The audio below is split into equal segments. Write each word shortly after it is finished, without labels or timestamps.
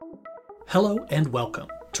Hello and welcome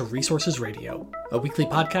to Resources Radio, a weekly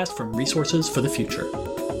podcast from Resources for the Future.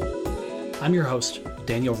 I'm your host,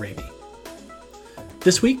 Daniel Ramey.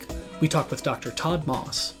 This week, we talk with Dr. Todd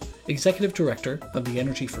Moss, Executive Director of the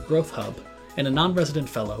Energy for Growth Hub and a non-resident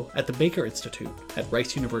fellow at the Baker Institute at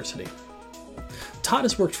Rice University. Todd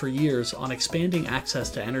has worked for years on expanding access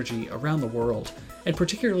to energy around the world, and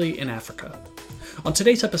particularly in Africa. On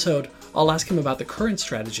today's episode, I'll ask him about the current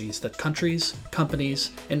strategies that countries,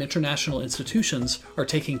 companies, and international institutions are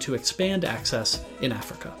taking to expand access in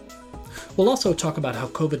Africa. We'll also talk about how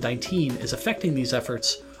COVID-19 is affecting these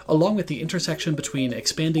efforts, along with the intersection between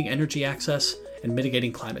expanding energy access and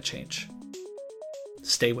mitigating climate change.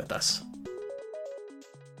 Stay with us.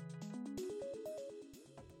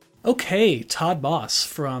 Okay, Todd Moss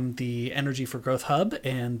from the Energy for Growth Hub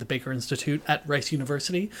and the Baker Institute at Rice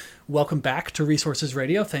University. Welcome back to Resources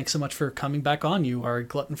Radio. Thanks so much for coming back on. You are a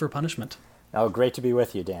glutton for punishment. Oh, great to be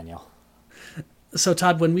with you, Daniel. So,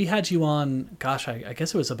 Todd, when we had you on, I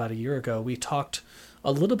guess it was about a year ago, we talked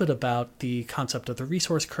a little bit about the concept of the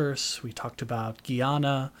resource curse. We talked about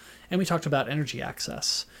Guyana, and we talked about energy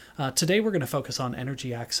access. Today, we're going to focus on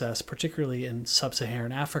energy access, particularly in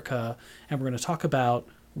sub-Saharan Africa, and we're going to talk about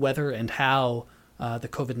whether and how the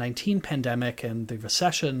COVID-19 pandemic and the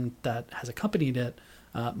recession that has accompanied it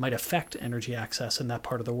might affect energy access in that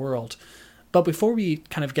part of the world. But before we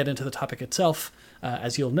kind of get into the topic itself,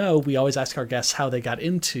 as you'll know, we always ask our guests how they got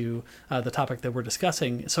into the topic that we're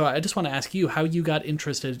discussing. So I just want to ask you how you got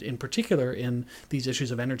interested in particular in these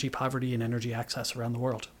issues of energy poverty and energy access around the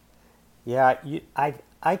world. Yeah,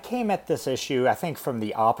 I came at this issue, I think, from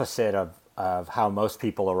the opposite of how most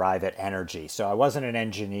people arrive at energy. So I wasn't an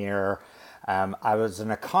engineer. I was an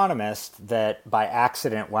economist that by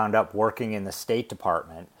accident wound up working in the State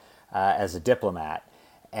Department as a diplomat.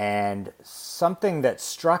 And something that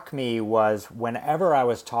struck me was whenever I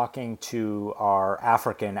was talking to our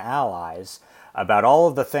African allies about all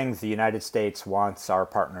of the things the United States wants our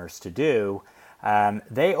partners to do,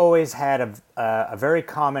 they always had a very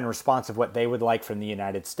common response of what they would like from the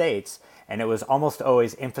United States, and it was almost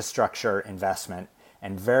always infrastructure investment,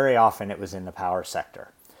 and very often it was in the power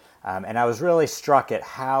sector. And I was really struck at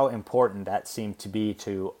how important that seemed to be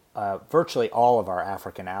to virtually all of our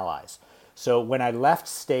African allies. So when I left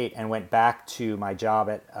state and went back to my job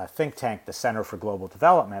at a think tank, the Center for Global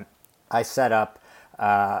Development, I set up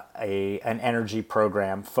an energy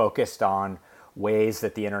program focused on ways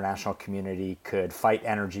that the international community could fight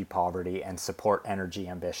energy poverty and support energy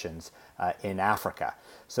ambitions in Africa.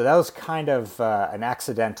 So that was kind of an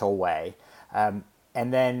accidental way. And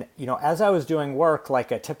then, as I was doing work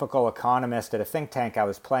like a typical economist at a think tank, I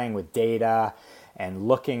was playing with data and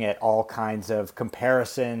looking at all kinds of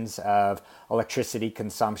comparisons of electricity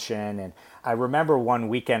consumption. And I remember one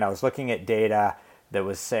weekend I was looking at data that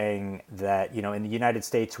was saying that, in the United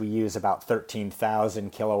States we use about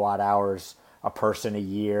 13,000 kilowatt hours a person a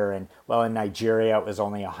year, and in Nigeria it was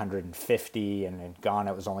only 150, and in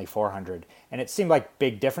Ghana it was only 400. And it seemed like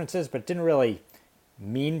big differences, but it didn't really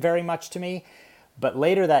mean very much to me. But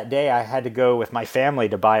later that day I had to go with my family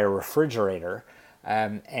to buy a refrigerator,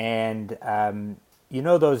 and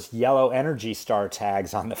those yellow Energy Star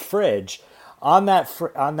tags on the fridge, on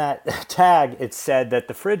that tag it said that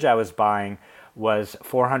the fridge I was buying was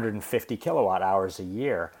 450 kilowatt hours a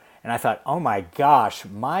year. And I thought, oh my gosh,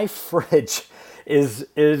 my fridge is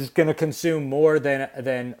going to consume more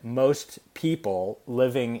than most people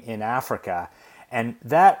living in Africa. And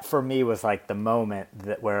that for me was like the moment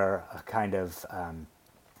where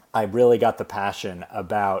I really got the passion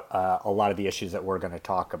about a lot of the issues that we're going to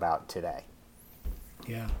talk about today.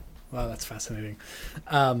 Yeah, wow, that's fascinating.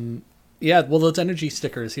 Yeah, well, those energy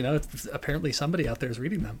stickers, apparently somebody out there is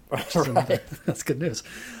reading them. Right. That's good news.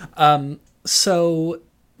 So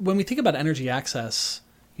when we think about energy access,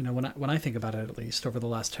 when I think about it, at least over the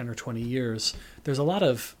last 10 or 20 years, there's a lot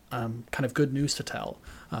of kind of good news to tell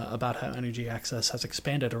about how energy access has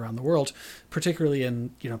expanded around the world, particularly in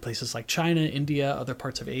places like China, India, other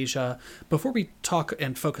parts of Asia. Before we talk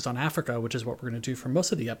and focus on Africa, which is what we're going to do for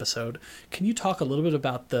most of the episode, can you talk a little bit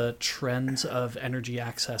about the trends of energy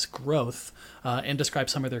access growth and describe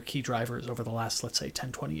some of their key drivers over the last, let's say,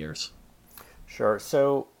 10, 20 years? Sure.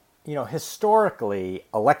 So, historically,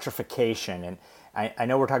 electrification, and I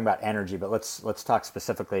know we're talking about energy, but let's talk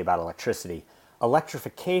specifically about electricity.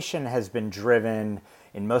 Electrification has been driven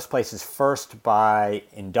in most places first by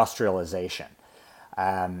industrialization.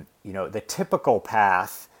 The typical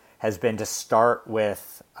path has been to start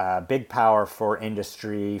with big power for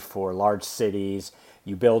industry, for large cities.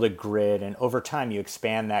 You build a grid, and over time you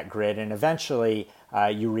expand that grid, and eventually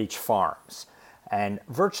you reach farms. And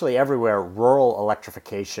virtually everywhere, rural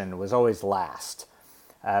electrification was always last.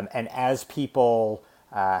 And as people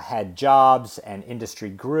had jobs and industry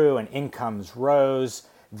grew and incomes rose,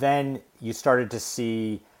 then you started to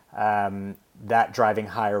see that driving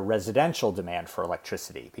higher residential demand for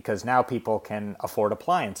electricity, because now people can afford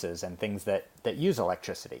appliances and things that use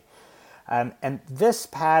electricity. And this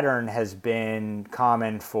pattern has been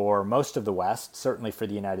common for most of the West, certainly for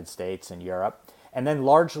the United States and Europe, and then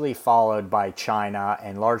largely followed by China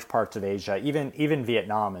and large parts of Asia. Even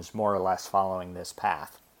Vietnam is more or less following this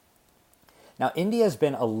path. Now, India has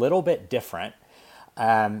been a little bit different.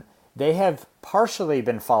 They have partially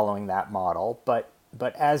been following that model, but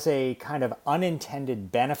as a kind of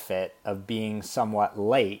unintended benefit of being somewhat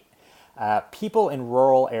late, people in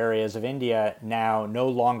rural areas of India now no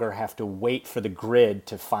longer have to wait for the grid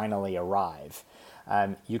to finally arrive.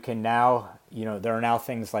 You can now, there are now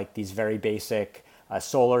things like these very basic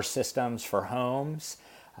solar systems for homes,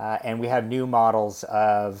 and we have new models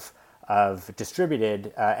of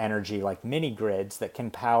distributed energy like mini grids that can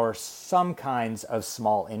power some kinds of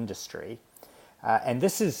small industry. And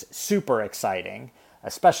this is super exciting,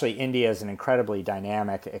 especially India is an incredibly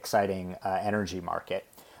dynamic, exciting energy market.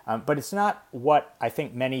 But it's not what I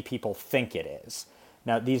think many people think it is.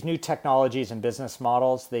 Now, these new technologies and business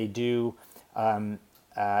models, they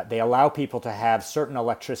allow people to have certain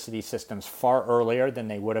electricity systems far earlier than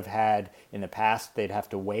they would have had in the past. They'd have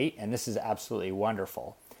to wait, and this is absolutely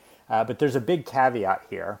wonderful. But there's a big caveat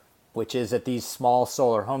here, which is that these small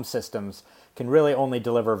solar home systems can really only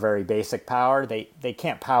deliver very basic power. They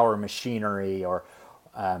can't power machinery or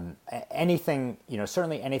anything,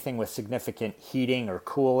 certainly anything with significant heating or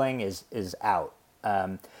cooling is out.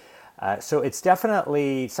 So it's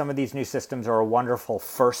definitely, some of these new systems are a wonderful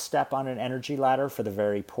first step on an energy ladder for the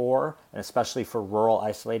very poor, and especially for rural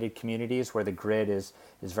isolated communities where the grid is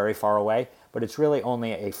very far away. But it's really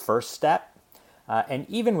only a first step. And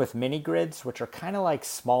even with mini grids, which are kind of like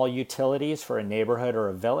small utilities for a neighborhood or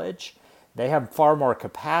a village, they have far more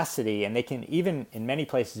capacity, and they can even in many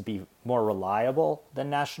places be more reliable than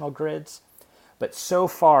national grids. But so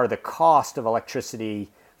far, the cost of electricity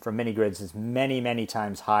from mini grids is many, many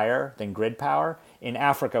times higher than grid power. In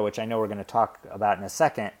Africa, which I know we're going to talk about in a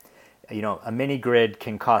second, a mini grid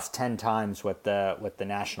can cost 10 times what the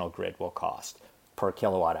national grid will cost per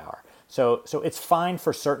kilowatt hour. So it's fine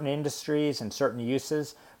for certain industries and certain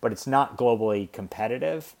uses, but it's not globally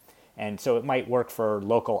competitive. And so it might work for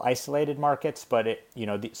local isolated markets, but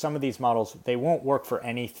some of these models, they won't work for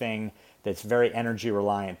anything that's very energy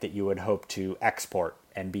reliant that you would hope to export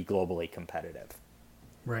and be globally competitive.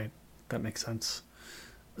 Right. That makes sense.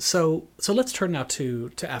 So let's turn now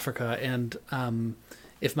to Africa. And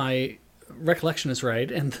if my recollection is right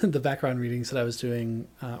and the background readings that I was doing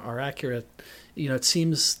are accurate, it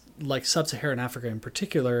seems like sub-Saharan Africa in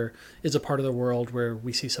particular is a part of the world where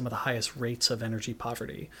we see some of the highest rates of energy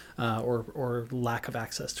poverty or lack of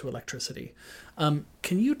access to electricity. Can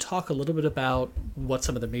you talk a little bit about what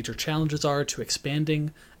some of the major challenges are to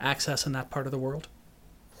expanding access in that part of the world?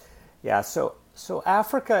 Yeah, so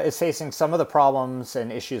Africa is facing some of the problems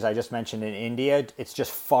and issues I just mentioned in India. It's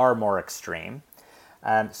just far more extreme.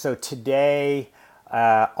 So today,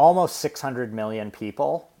 almost 600 million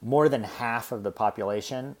people, more than half of the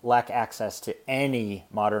population, lack access to any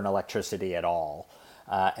modern electricity at all.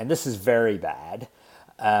 And this is very bad,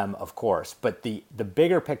 of course. But the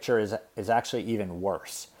bigger picture is actually even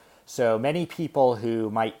worse. So many people who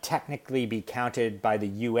might technically be counted by the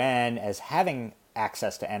UN as having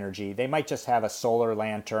access to energy, they might just have a solar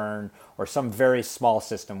lantern or some very small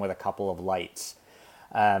system with a couple of lights.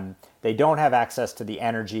 They don't have access to the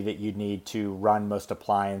energy that you'd need to run most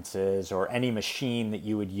appliances or any machine that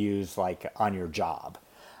you would use like on your job.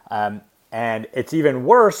 And it's even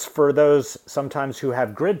worse for those sometimes who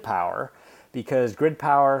have grid power, because grid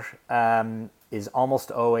power is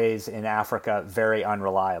almost always in Africa very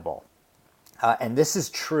unreliable. And this is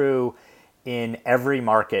true in every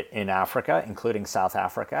market in Africa, including South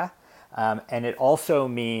Africa. And it also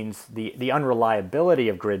means the unreliability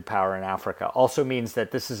of grid power in Africa also means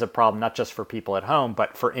that this is a problem not just for people at home,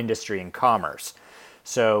 but for industry and commerce.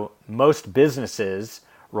 So most businesses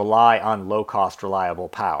rely on low-cost, reliable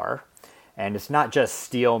power. And it's not just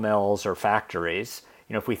steel mills or factories.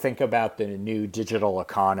 If we think about the new digital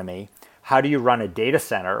economy, how do you run a data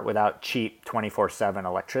center without cheap 24/7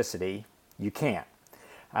 electricity? You can't.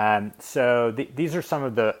 So these are some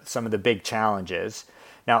of the big challenges.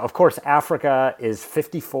 Now, of course, Africa is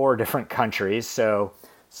 54 different countries, so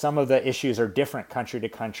some of the issues are different country to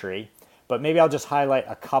country. But maybe I'll just highlight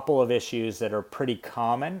a couple of issues that are pretty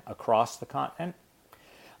common across the continent.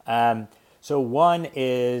 So one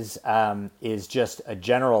is just a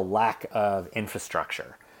general lack of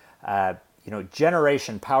infrastructure.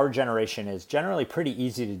 Power generation is generally pretty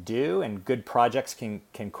easy to do, and good projects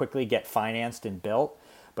can quickly get financed and built.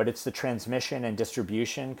 But it's the transmission and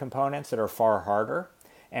distribution components that are far harder.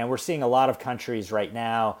 And we're seeing a lot of countries right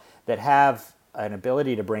now that have an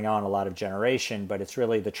ability to bring on a lot of generation, but it's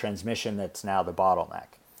really the transmission that's now the bottleneck.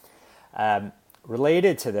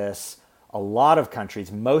 Related to this, a lot of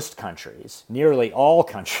countries, most countries, nearly all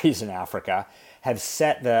countries in Africa, have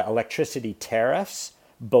set the electricity tariffs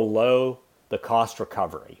below the cost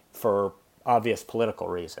recovery for obvious political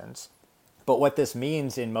reasons. But what this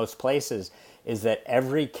means in most places is that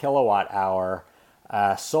every kilowatt hour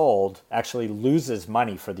sold actually loses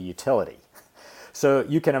money for the utility. So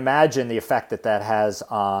you can imagine the effect that has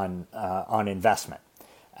on investment.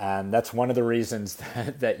 And that's one of the reasons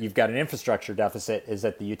that you've got an infrastructure deficit, is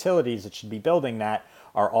that the utilities that should be building that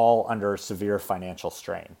are all under severe financial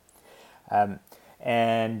strain.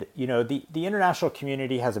 And the international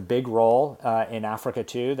community has a big role in Africa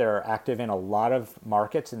too. They're active in a lot of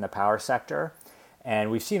markets in the power sector.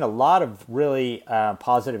 And we've seen a lot of really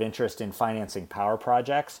positive interest in financing power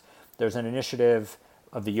projects. There's an initiative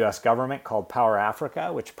of the U.S. government called Power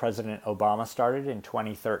Africa, which President Obama started in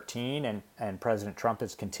 2013, and President Trump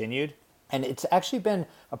has continued. And it's actually been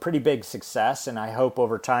a pretty big success, and I hope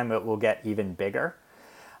over time it will get even bigger.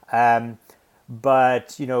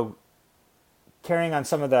 But carrying on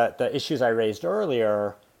some of the issues I raised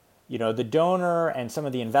earlier, the donor and some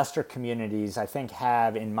of the investor communities, I think,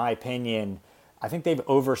 have, in my opinion, I think they've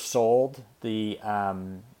oversold the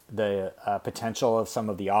potential of some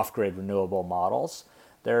of the off-grid renewable models.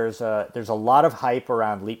 There's a lot of hype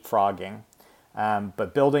around leapfrogging,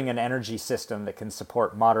 but building an energy system that can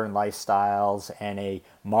support modern lifestyles and a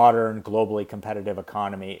modern, globally competitive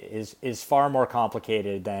economy is far more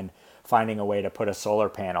complicated than finding a way to put a solar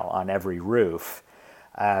panel on every roof.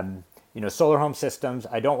 Solar home systems,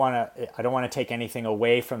 I don't want to take anything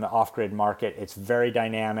away from the off-grid market. It's very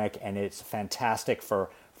dynamic, and it's fantastic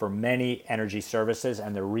for many energy services,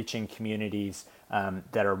 and they're reaching communities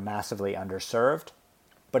that are massively underserved.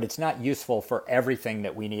 But it's not useful for everything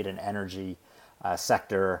that we need an energy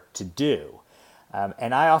sector to do.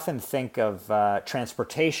 And I often think of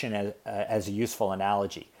transportation as a useful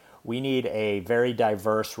analogy. We need a very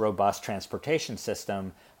diverse, robust transportation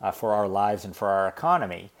system for our lives and for our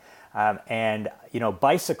economy.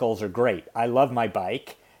 Bicycles are great. I love my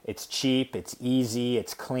bike. It's cheap, it's easy,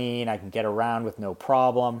 it's clean. I can get around with no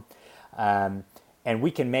problem. And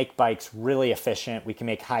we can make bikes really efficient. We can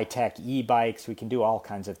make high-tech e-bikes. We can do all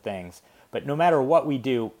kinds of things. But no matter what we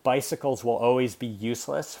do, bicycles will always be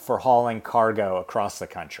useless for hauling cargo across the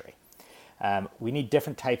country. We need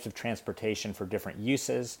different types of transportation for different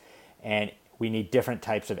uses, and we need different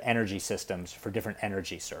types of energy systems for different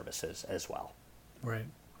energy services as well. Right.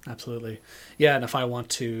 Absolutely. Yeah. And if I want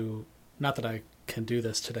to, not that I can do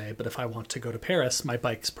this today, but if I want to go to Paris, my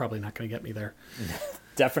bike's probably not going to get me there.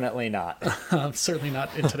 Definitely not. Certainly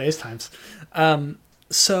not in today's times.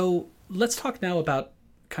 So let's talk now about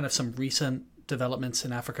kind of some recent developments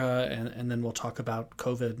in Africa, and then we'll talk about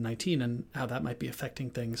COVID-19 and how that might be affecting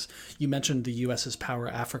things. You mentioned the U.S.'s Power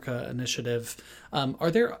Africa initiative.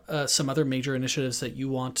 Are there some other major initiatives that you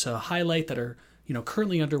want to highlight that are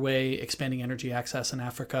currently underway, expanding energy access in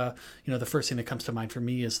Africa? The first thing that comes to mind for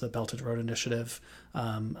me is the Belt and Road Initiative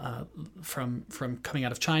from coming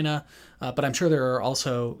out of China. But I'm sure there are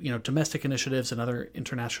also, domestic initiatives and other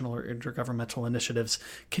international or intergovernmental initiatives.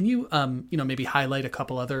 Can you, maybe highlight a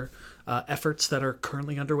couple other efforts that are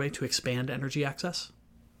currently underway to expand energy access?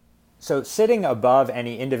 So sitting above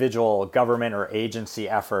any individual government or agency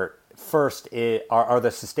effort, first are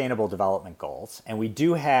the Sustainable Development Goals. And we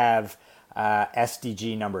do have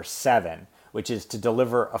SDG number 7, which is to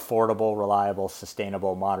deliver affordable, reliable,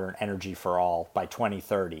 sustainable, modern energy for all by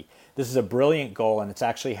 2030. This is a brilliant goal, and it's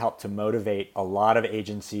actually helped to motivate a lot of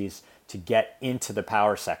agencies to get into the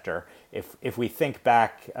power sector. If we think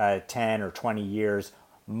back 10 or 20 years,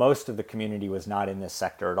 most of the community was not in this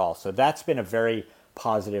sector at all. So that's been a very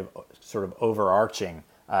positive sort of overarching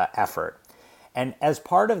effort. And as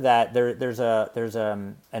part of that, there's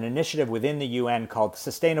an initiative within the UN called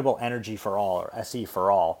Sustainable Energy for All, or SE for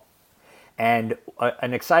All. And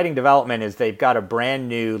an exciting development is they've got a brand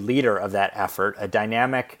new leader of that effort, a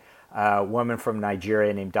dynamic woman from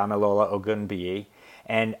Nigeria named Damilola Ogunbiyi.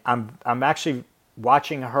 And I'm actually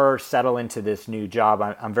watching her settle into this new job.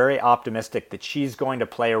 I'm very optimistic that she's going to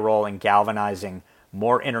play a role in galvanizing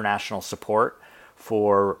more international support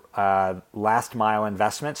for last mile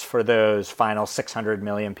investments for those final 600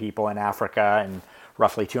 million people in Africa and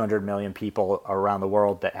roughly 200 million people around the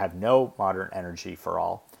world that have no modern energy for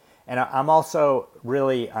all. And I'm also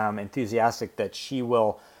really enthusiastic that she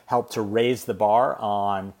will help to raise the bar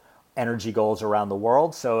on energy goals around the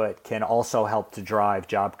world, so it can also help to drive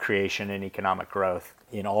job creation and economic growth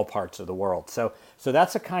in all parts of the world. So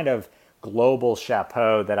that's a kind of global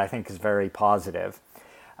chapeau that I think is very positive.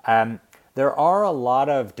 There are a lot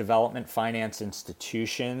of development finance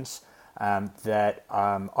institutions that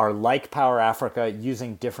are like Power Africa,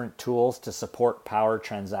 using different tools to support power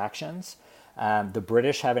transactions. The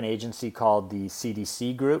British have an agency called the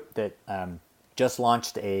CDC Group that just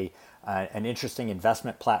launched an interesting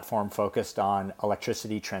investment platform focused on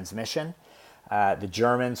electricity transmission. The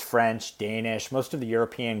Germans, French, Danish, most of the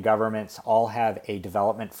European governments all have a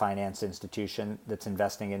development finance institution that's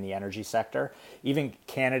investing in the energy sector. Even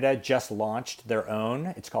Canada just launched their own.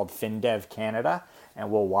 It's called FinDev Canada, and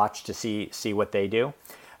we'll watch to see what they do.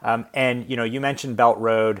 And you mentioned Belt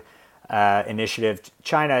Road Initiative.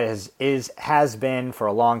 China has been for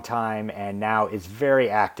a long time, and now is very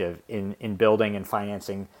active in building and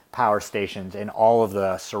financing power stations and all of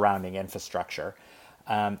the surrounding infrastructure.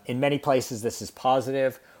 In many places, this is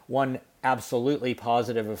positive. One absolutely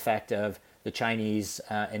positive effect of the Chinese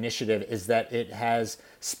initiative is that it has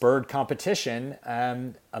spurred competition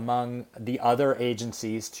among the other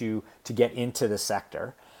agencies to get into the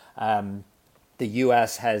sector. The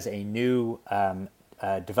U.S. has a new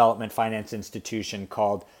development finance institution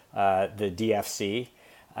called the DFC,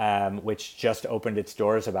 which just opened its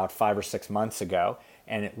doors about 5 or 6 months ago.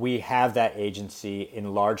 And we have that agency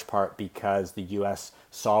in large part because the U.S.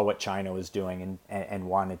 saw what China was doing and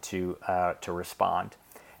wanted to respond.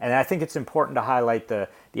 And I think it's important to highlight the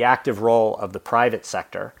active role of the private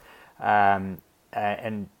sector. GE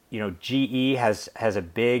has a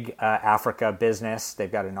big Africa business.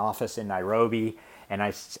 They've got an office in Nairobi. And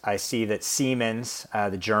I see that Siemens,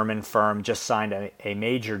 the German firm, just signed a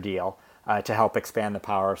major deal to help expand the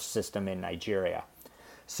power system in Nigeria.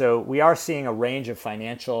 So we are seeing a range of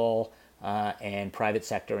financial and private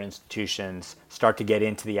sector institutions start to get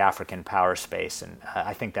into the African power space, and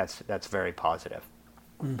I think that's very positive.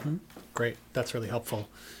 Mm-hmm. Great, that's really helpful.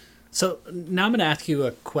 So now I'm going to ask you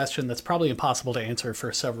a question that's probably impossible to answer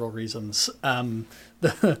for several reasons. Here's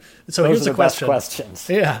the question. Best questions.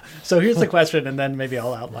 Yeah. So here's the question, and then maybe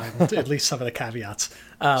I'll outline at least some of the caveats.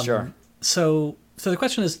 Sure. So the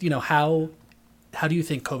question is, how do you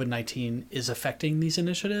think COVID-19 is affecting these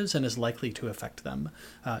initiatives and is likely to affect them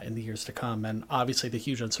in the years to come? And obviously the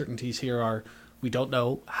huge uncertainties here are, we don't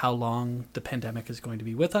know how long the pandemic is going to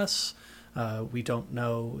be with us. We don't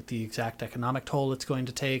know the exact economic toll it's going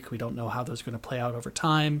to take. We don't know how those are going to play out over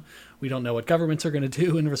time. We don't know what governments are going to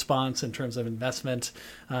do in response in terms of investment.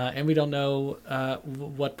 And we don't know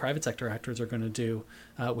what private sector actors are going to do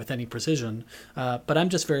with any precision. But I'm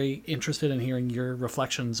just very interested in hearing your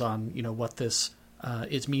reflections on, what this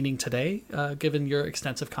is meaning today, given your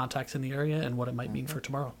extensive contacts in the area, and what it might mean for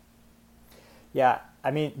tomorrow. Yeah,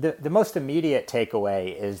 I mean, the most immediate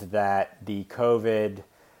takeaway is that the COVID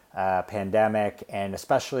pandemic, and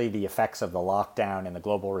especially the effects of the lockdown and the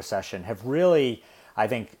global recession, have really, I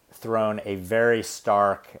think, thrown a very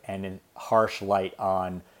stark and harsh light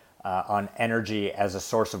on energy as a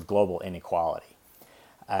source of global inequality.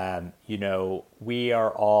 We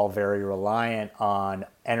are all very reliant on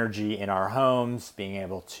energy in our homes, being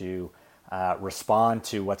able to respond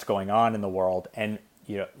to what's going on in the world, and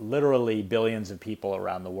literally billions of people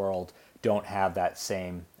around the world don't have that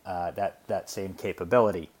same same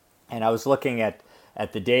capability. And I was looking at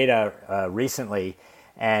the data recently,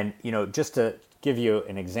 and just to give you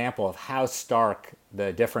an example of how stark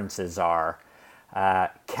the differences are,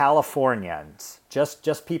 Californians,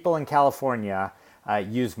 just people in California,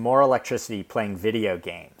 use more electricity playing video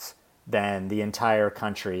games than the entire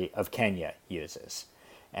country of Kenya uses.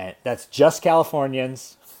 And that's just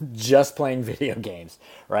Californians just playing video games,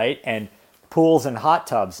 right? And pools and hot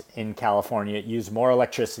tubs in California use more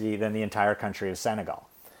electricity than the entire country of Senegal.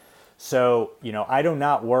 So, I do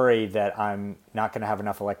not worry that I'm not going to have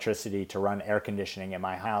enough electricity to run air conditioning in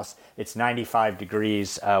my house. It's 95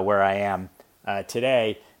 degrees where I am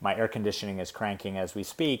today. My air conditioning is cranking as we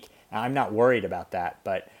speak. And I'm not worried about that.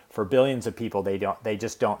 But for billions of people, they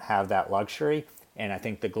just don't have that luxury. And I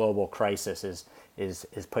think the global crisis is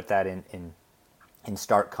put that in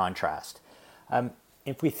stark contrast.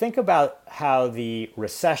 If we think about how the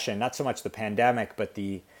recession, not so much the pandemic, but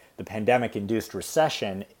the pandemic-induced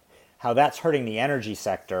recession, how that's hurting the energy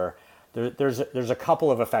sector, there's a couple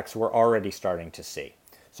of effects we're already starting to see.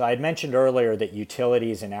 So I had mentioned earlier that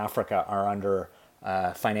utilities in Africa are under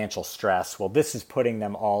financial stress. Well, this is putting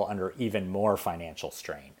them all under even more financial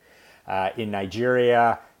strain. In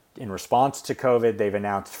Nigeria, in response to COVID, they've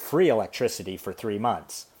announced free electricity for 3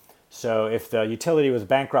 months. So if the utility was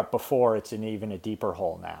bankrupt before, it's in even a deeper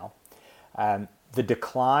hole now. The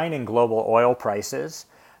decline in global oil prices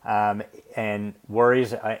and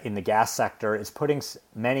worries in the gas sector is putting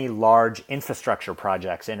many large infrastructure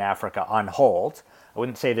projects in Africa on hold. I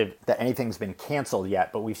wouldn't say that anything's been canceled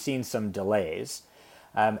yet, but we've seen some delays.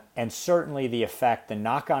 And certainly the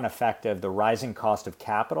knock-on effect of the rising cost of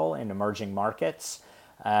capital in emerging markets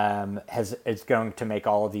is going to make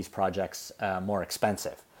all of these projects more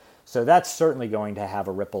expensive. So that's certainly going to have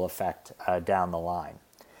a ripple effect down the line.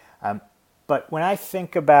 But when I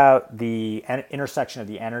think about the intersection of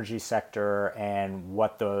the energy sector and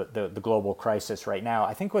what the global crisis right now,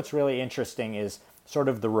 I think what's really interesting is sort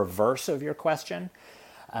of the reverse of your question.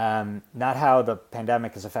 Not how the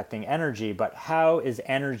pandemic is affecting energy, but how is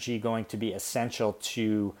energy going to be essential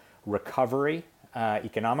to recovery,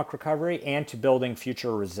 economic recovery, and to building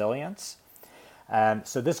future resilience.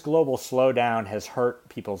 So this global slowdown has hurt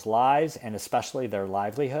people's lives and especially their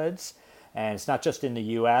livelihoods. And it's not just in the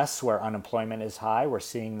U.S. where unemployment is high. We're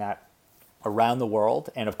seeing that around the world.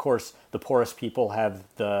 And of course, the poorest people have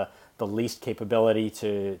the least capability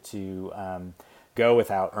to go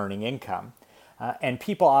without earning income. And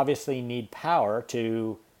people obviously need power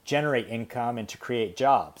to generate income and to create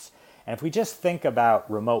jobs. And if we just think about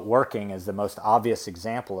remote working as the most obvious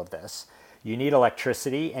example of this, you need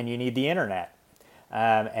electricity and you need the internet.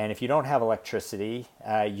 And if you don't have electricity,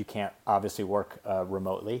 you can't obviously work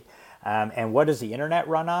remotely. And what does the internet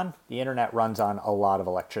run on? The internet runs on a lot of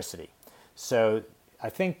electricity. So I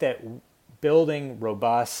think that building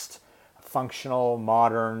robust, functional,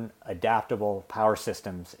 modern, adaptable power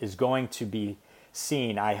systems is going to be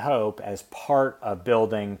seen, I hope, as part of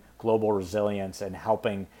building global resilience and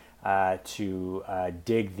helping to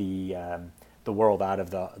dig the world out of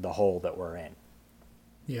the hole that we're in.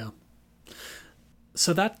 Yeah.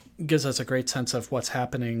 So that gives us a great sense of what's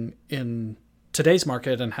happening in today's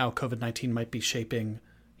market and how COVID-19 might be shaping,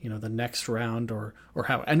 the next round or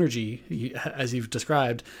how energy, as you've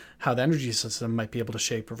described, how the energy system might be able to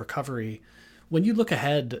shape a recovery. When you look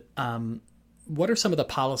ahead, what are some of the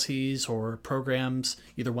policies or programs,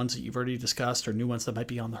 either ones that you've already discussed or new ones that might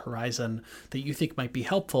be on the horizon, that you think might be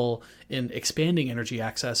helpful in expanding energy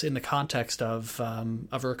access in the context of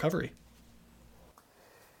a recovery?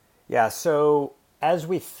 Yeah, so as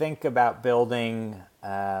we think about building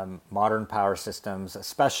modern power systems,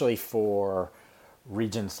 especially for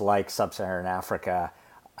regions like sub-Saharan Africa,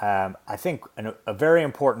 I think a very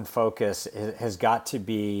important focus has got to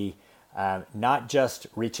be not just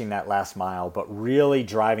reaching that last mile, but really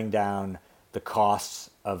driving down the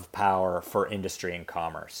costs of power for industry and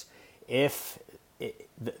commerce.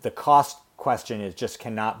 The cost question just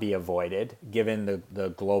cannot be avoided given the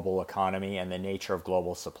global economy and the nature of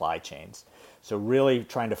global supply chains. So really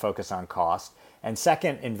trying to focus on cost. And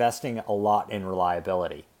second, investing a lot in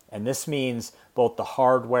reliability. And this means both the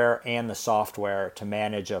hardware and the software to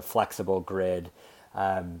manage a flexible grid,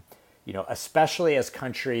 especially as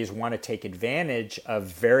countries want to take advantage of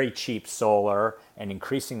very cheap solar and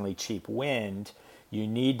increasingly cheap wind. You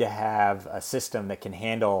need to have a system that can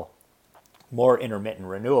handle more intermittent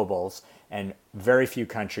renewables, and very few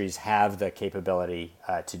countries have the capability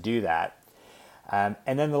to do that.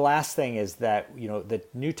 And then the last thing is that the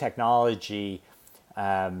new technology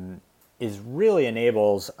really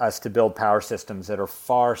enables us to build power systems that are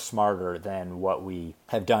far smarter than what we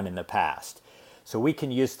have done in the past. So we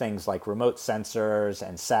can use things like remote sensors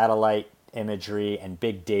and satellite imagery and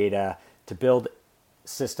big data to build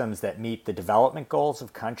systems that meet the development goals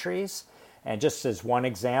of countries. And just as one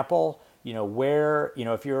example,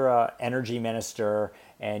 if you're an energy minister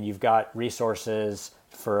and you've got resources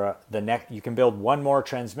for you can build one more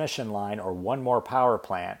transmission line or one more power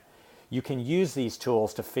plant. You can use these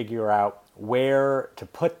tools to figure out where to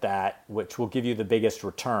put that, which will give you the biggest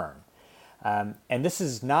return. And this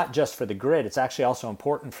is not just for the grid, it's actually also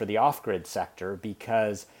important for the off-grid sector,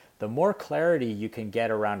 because the more clarity you can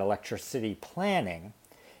get around electricity planning,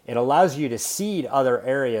 it allows you to seed other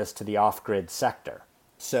areas to the off-grid sector.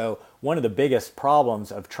 So one of the biggest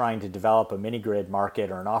problems of trying to develop a mini-grid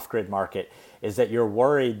market or an off-grid market is that you're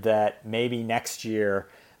worried that maybe next year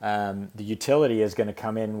the utility is going to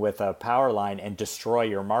come in with a power line and destroy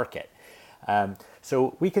your market.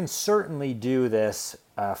 So we can certainly do this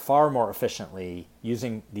far more efficiently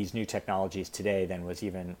using these new technologies today than was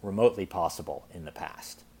even remotely possible in the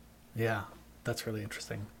past. Yeah, that's really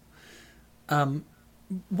interesting. One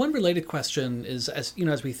related question is,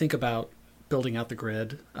 as we think about building out the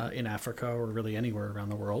grid in Africa or really anywhere around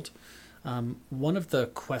the world, One of the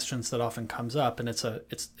questions that often comes up, and it's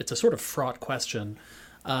a sort of fraught question,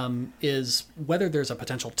 is whether there's a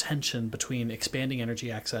potential tension between expanding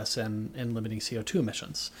energy access and limiting CO2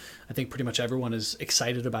 emissions. I think pretty much everyone is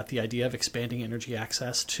excited about the idea of expanding energy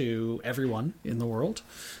access to everyone in the world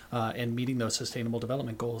and meeting those sustainable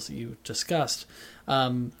development goals that you discussed.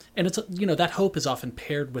 And it's, that hope is often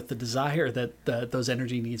paired with the desire that those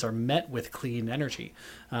energy needs are met with clean energy,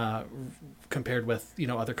 compared with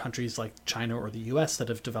other countries like China or the U.S. that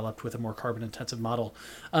have developed with a more carbon intensive model.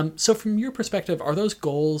 So from your perspective, are those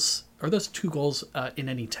two goals in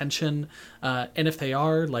any tension? And if they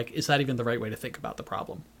are, is that even the right way to think about the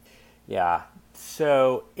problem? Yeah.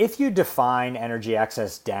 So if you define energy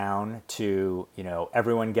access down to,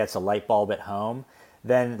 everyone gets a light bulb at home,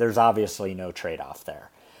 then there's obviously no trade-off there.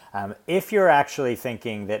 If you're actually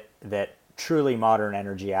thinking that truly modern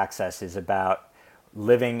energy access is about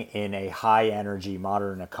living in a high energy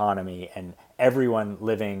modern economy and everyone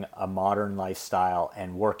living a modern lifestyle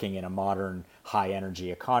and working in a modern high energy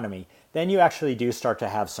economy, then you actually do start to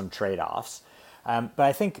have some trade-offs. But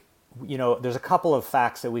I think, there's a couple of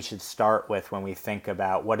facts that we should start with when we think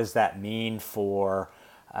about what does that mean for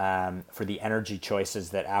the energy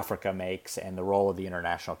choices that Africa makes and the role of the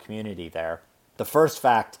international community there. The first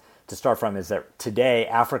fact to start from is that today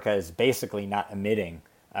Africa is basically not emitting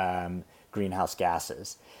greenhouse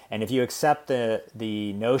gases. And if you accept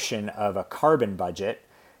the notion of a carbon budget,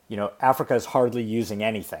 Africa is hardly using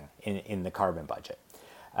anything in the carbon budget.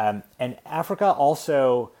 And Africa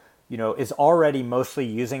also, is already mostly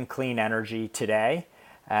using clean energy today.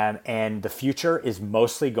 And the future is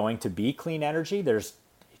mostly going to be clean energy. There's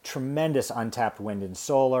tremendous untapped wind and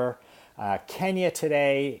solar. Kenya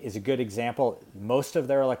today is a good example. Most of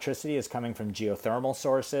their electricity is coming from geothermal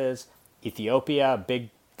sources. Ethiopia, a big,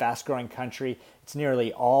 fast-growing country, it's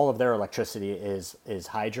nearly all of their electricity is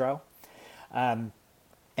hydro. And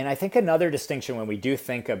I think another distinction when we do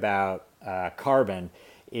think about carbon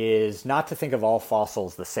is not to think of all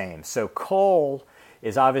fossils the same. So coal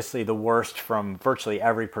is obviously the worst from virtually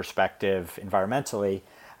every perspective environmentally,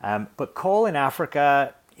 but coal in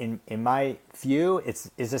Africa, in my view, is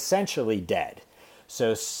essentially dead.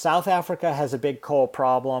 So South Africa has a big coal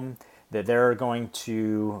problem that they're going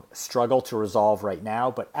to struggle to resolve right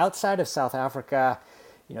now. But outside of South Africa,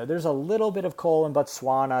 there's a little bit of coal in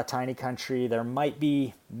Botswana, a tiny country.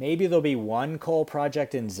 Maybe there'll be one coal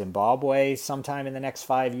project in Zimbabwe sometime in the next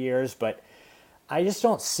 5 years, but I just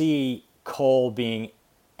don't see coal being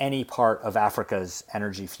any part of Africa's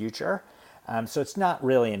energy future. So it's not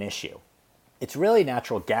really an issue. It's really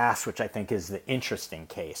natural gas, which I think is the interesting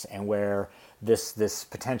case and where this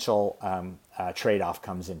potential trade-off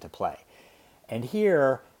comes into play. And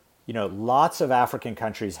here, lots of African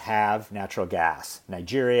countries have natural gas.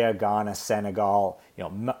 Nigeria, Ghana, Senegal,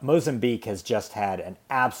 Mozambique has just had an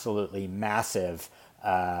absolutely massive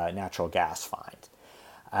natural gas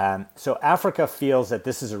find. So Africa feels that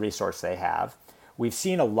this is a resource they have. We've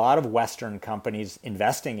seen a lot of Western companies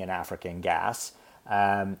investing in African gas.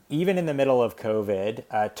 Even in the middle of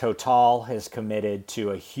COVID, Total has committed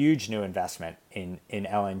to a huge new investment in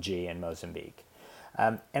LNG in Mozambique.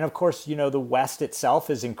 And of course, the West itself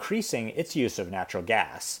is increasing its use of natural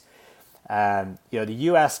gas. The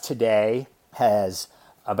U.S. today has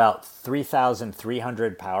about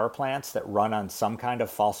 3,300 power plants that run on some kind of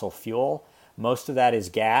fossil fuel. Most of that is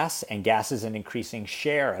gas, and gas is an increasing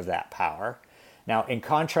share of that power. Now, in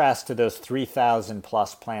contrast to those 3,000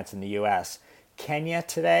 plus plants in the U.S., Kenya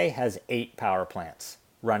today has 8 power plants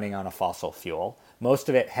running on a fossil fuel, most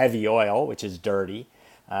of it heavy oil, which is dirty.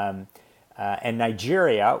 And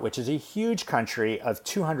Nigeria, which is a huge country of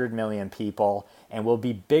 200 million people and will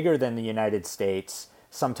be bigger than the United States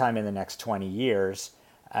sometime in the next 20 years,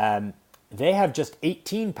 they have just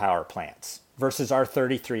 18 power plants versus our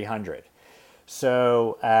 3,300.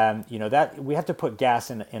 So, that we have to put gas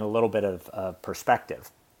in a little bit of perspective.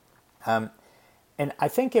 And I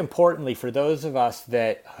think importantly for those of us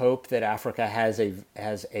that hope that Africa has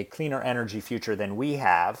a cleaner energy future than we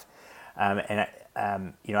have,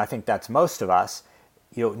 I think that's most of us,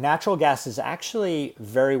 natural gas is actually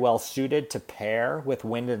very well suited to pair with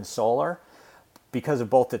wind and solar because of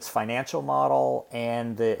both its financial model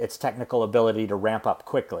and its technical ability to ramp up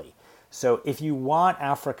quickly. So if you want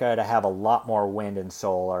Africa to have a lot more wind and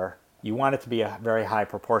solar, you want it to be a very high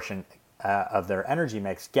proportion of their energy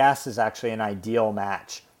mix, gas is actually an ideal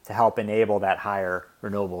match to help enable that higher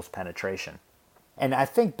renewables penetration. And I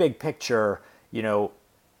think big picture,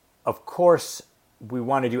 of course, we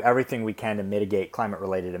want to do everything we can to mitigate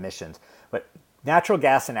climate-related emissions. But natural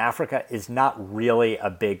gas in Africa is not really a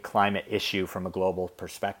big climate issue from a global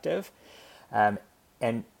perspective.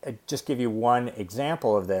 and just give you one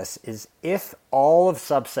example of this, is if all of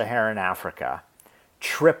sub-Saharan Africa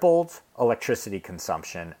tripled electricity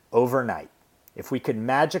consumption overnight, if we could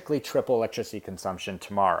magically triple electricity consumption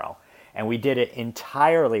tomorrow, and we did it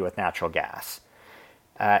entirely with natural gas,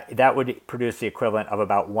 that would produce the equivalent of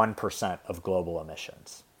about 1% of global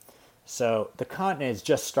emissions. So the continent is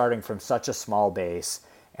just starting from such a small base,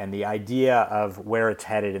 and the idea of where it's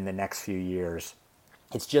headed in the next few years,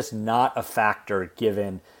 it's just not a factor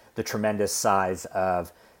given the tremendous size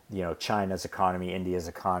of, China's economy, India's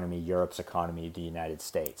economy, Europe's economy, the United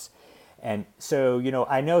States. And so,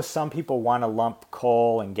 I know some people want to lump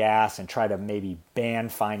coal and gas and try to maybe ban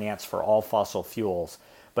finance for all fossil fuels,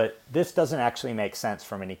 but this doesn't actually make sense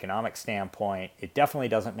from an economic standpoint. It definitely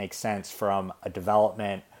doesn't make sense from a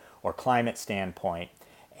development or climate standpoint.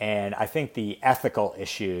 And I think the ethical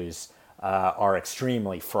issues are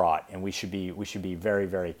extremely fraught, and we should be very,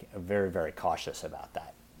 very, very, very cautious about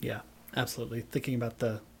that. Yeah, absolutely. Thinking about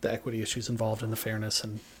the equity issues involved and the fairness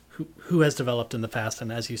and who has developed in the past,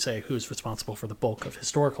 and as you say, who's responsible for the bulk of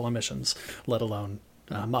historical emissions, let alone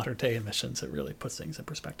modern day emissions. It really puts things in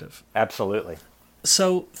perspective. Absolutely.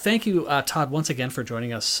 So thank you, Todd, once again for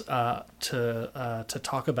joining us to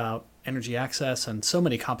talk about energy access and so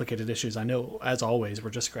many complicated issues. I know, as always, we're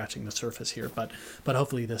just scratching the surface here, but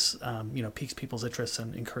hopefully this piques people's interest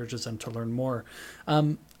and encourages them to learn more.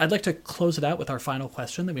 I'd like to close it out with our final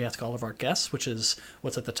question that we ask all of our guests, which is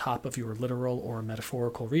what's at the top of your literal or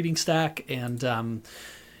metaphorical reading stack. And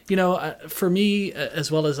for me,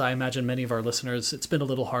 as well as I imagine many of our listeners, it's been a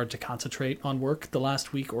little hard to concentrate on work the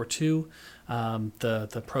last week or two.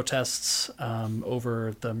 The protests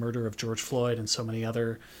over the murder of George Floyd and so many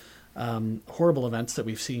other horrible events that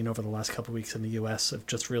we've seen over the last couple of weeks in the U.S. have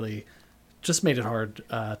just made it hard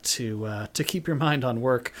to keep your mind on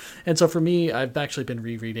work. And so for me, I've actually been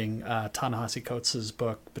rereading Ta-Nehisi Coates'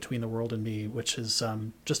 book, Between the World and Me, which is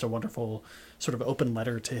just a wonderful sort of open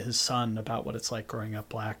letter to his son about what it's like growing up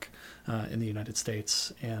Black in the United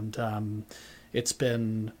States. And it's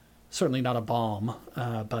been certainly not a balm,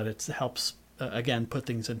 but it helps, again, put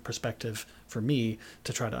things in perspective for me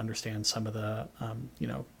to try to understand some of the,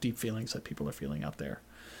 deep feelings that people are feeling out there.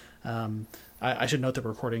 I should note that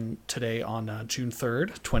we're recording today on June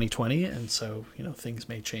 3rd, 2020, and so, things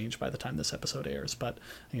may change by the time this episode airs, but,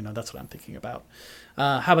 that's what I'm thinking about.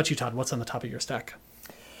 How about you, Todd? What's on the top of your stack?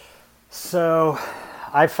 So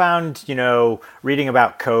I found, reading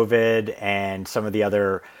about COVID and some of the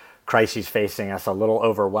other crises facing us a little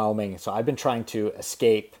overwhelming, so I've been trying to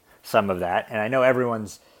escape some of that, and I know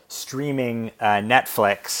everyone's streaming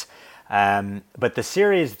Netflix, but the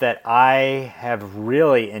series that I have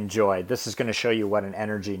really enjoyed, this is going to show you what an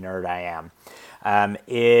energy nerd I am,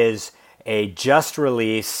 is a just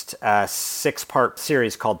released 6-part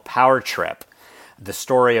series called Power Trip, The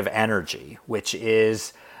Story of Energy, which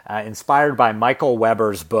is inspired by Michael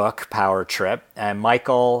Weber's book, Power Trip. And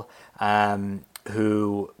Michael,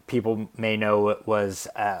 who people may know was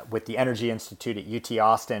with the Energy Institute at UT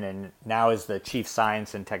Austin and now is the Chief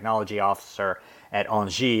Science and Technology Officer at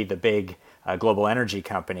Engie, the big global energy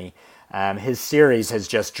company. His series has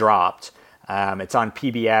just dropped. It's on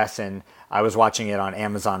PBS, and I was watching it on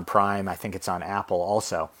Amazon Prime. I think it's on Apple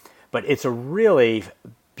also. But it's a really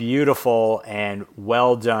beautiful and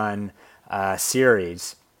well done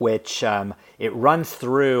series, which it runs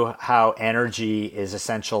through how energy is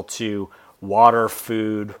essential to water,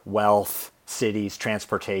 food, wealth, cities,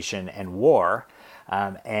 transportation, and war.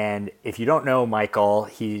 And if you don't know Michael,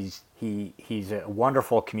 he's a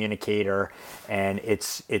wonderful communicator, and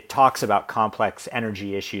it talks about complex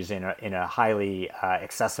energy issues in a highly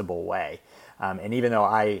accessible way. And even though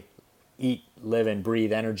I eat, live, and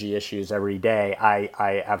breathe energy issues every day,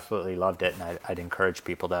 I absolutely loved it, and I'd encourage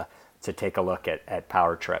people to take a look at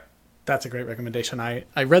Power Trip. That's a great recommendation.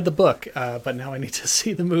 I read the book, but now I need to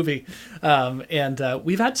see the movie. And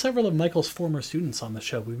we've had several of Michael's former students on the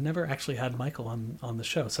show. We've never actually had Michael on the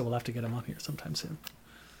show, so we'll have to get him on here sometime soon.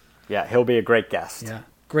 Yeah, he'll be a great guest. Yeah,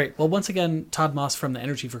 great. Well, once again, Todd Moss from the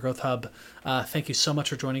Energy for Growth Hub, thank you so much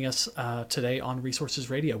for joining us today on Resources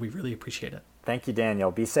Radio. We really appreciate it. Thank you,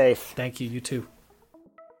 Daniel. Be safe. Thank you. You too.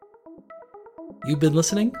 You've been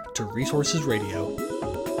listening to Resources Radio.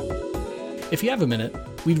 If you have a minute,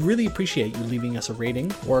 we'd really appreciate you leaving us a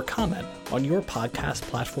rating or a comment on your podcast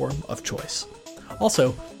platform of choice.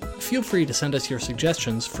 Also, feel free to send us your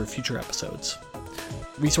suggestions for future episodes.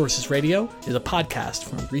 Resources Radio is a podcast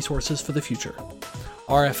from Resources for the Future.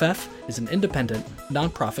 RFF is an independent,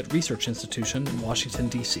 nonprofit research institution in Washington,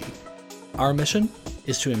 D.C. Our mission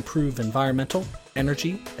is to improve environmental,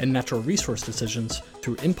 energy, and natural resource decisions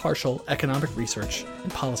through impartial economic research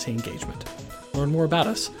and policy engagement. Learn more about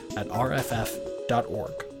us at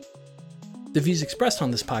rff.org. The views expressed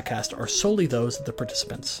on this podcast are solely those of the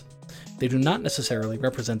participants. They do not necessarily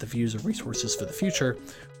represent the views of Resources for the Future,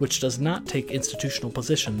 which does not take institutional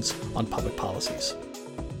positions on public policies.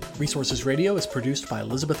 Resources Radio is produced by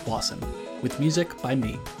Elizabeth Wasson, with music by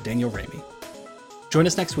me, Daniel Ramey. Join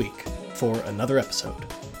us next week for another episode.